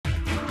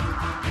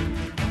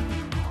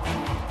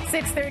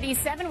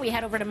6:37, we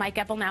head over to Mike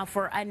Eppel now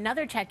for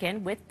another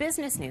check-in with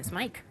business news.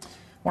 Mike.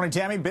 Morning,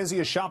 Tammy.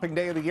 Busiest shopping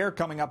day of the year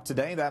coming up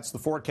today. That's the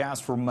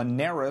forecast for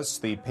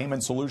Moneris, the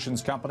payment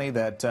solutions company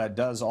that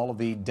does all of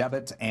the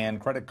debit and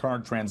credit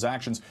card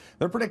transactions.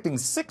 They're predicting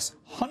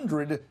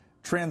 600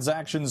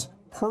 transactions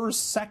per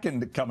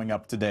second coming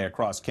up today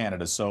across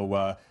Canada.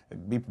 So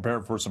be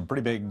prepared for some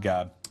pretty big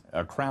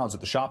crowds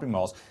at the shopping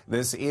malls.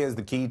 This is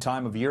the key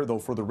time of year, though,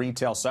 for the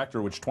retail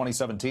sector, which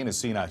 2017 has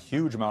seen a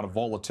huge amount of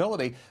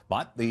volatility.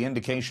 But the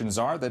indications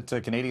are that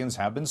Canadians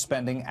have been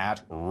spending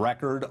at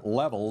record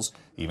levels,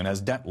 even as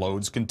debt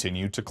loads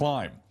continue to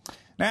climb.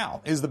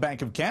 Now, is the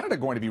Bank of Canada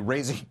going to be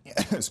raising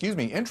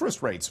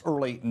interest rates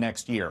early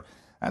next year?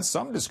 That's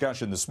some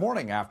discussion this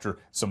morning after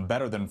some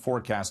better than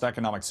forecast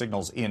economic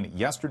signals in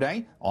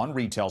yesterday on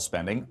retail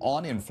spending,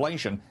 on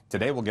inflation.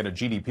 Today we'll get a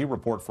GDP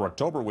report for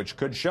October, which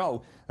could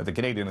show that the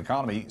Canadian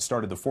economy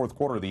started the fourth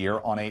quarter of the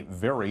year on a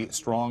very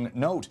strong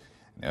note.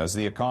 As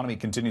the economy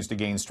continues to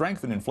gain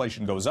strength and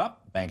inflation goes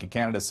up, Bank of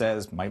Canada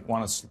says might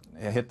want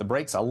to hit the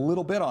brakes a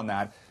little bit on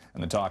that.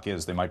 And the talk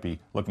is they might be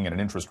looking at an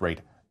interest rate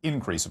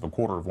increase of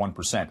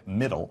 0.25%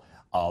 middle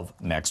of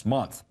next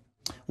month.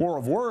 War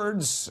of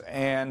words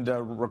and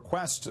a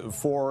request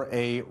for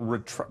a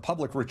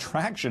public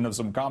retraction of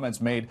some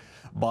comments made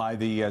by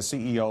the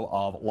CEO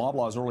of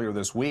Loblaws earlier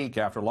this week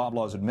after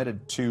Loblaws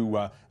admitted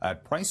to a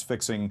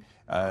price-fixing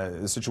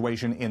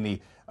situation in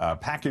the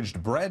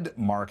packaged bread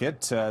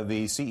market.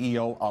 The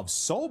CEO of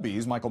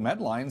Sobeys, Michael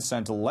Medline,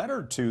 sent a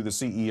letter to the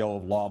CEO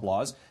of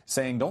Loblaws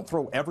saying don't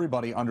throw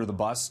everybody under the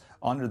bus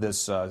under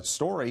this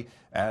story,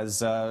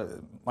 as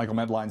Michael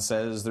Medline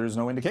says there's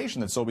no indication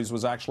that Sobeys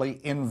was actually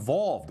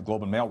involved. The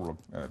Globe and Mail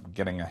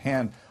getting a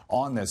hand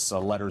on this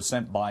letter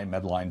sent by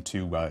Medline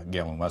to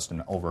Galen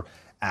Weston over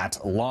at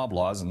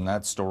Loblaws, and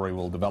that story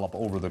will develop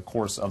over the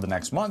course of the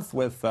next month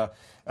with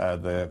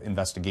the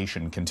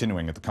investigation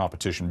continuing at the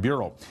Competition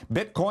Bureau.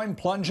 Bitcoin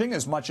plunging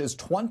as much as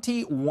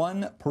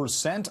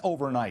 21%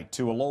 overnight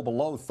to a low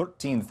below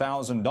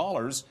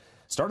 $13,000.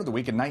 Started the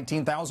week at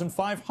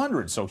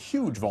 $19,500, so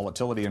huge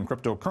volatility in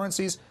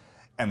cryptocurrencies.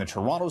 And the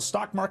Toronto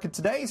stock market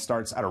today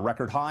starts at a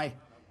record high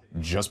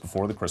just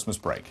before the Christmas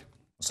break.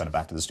 We'll send it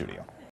back to the studio.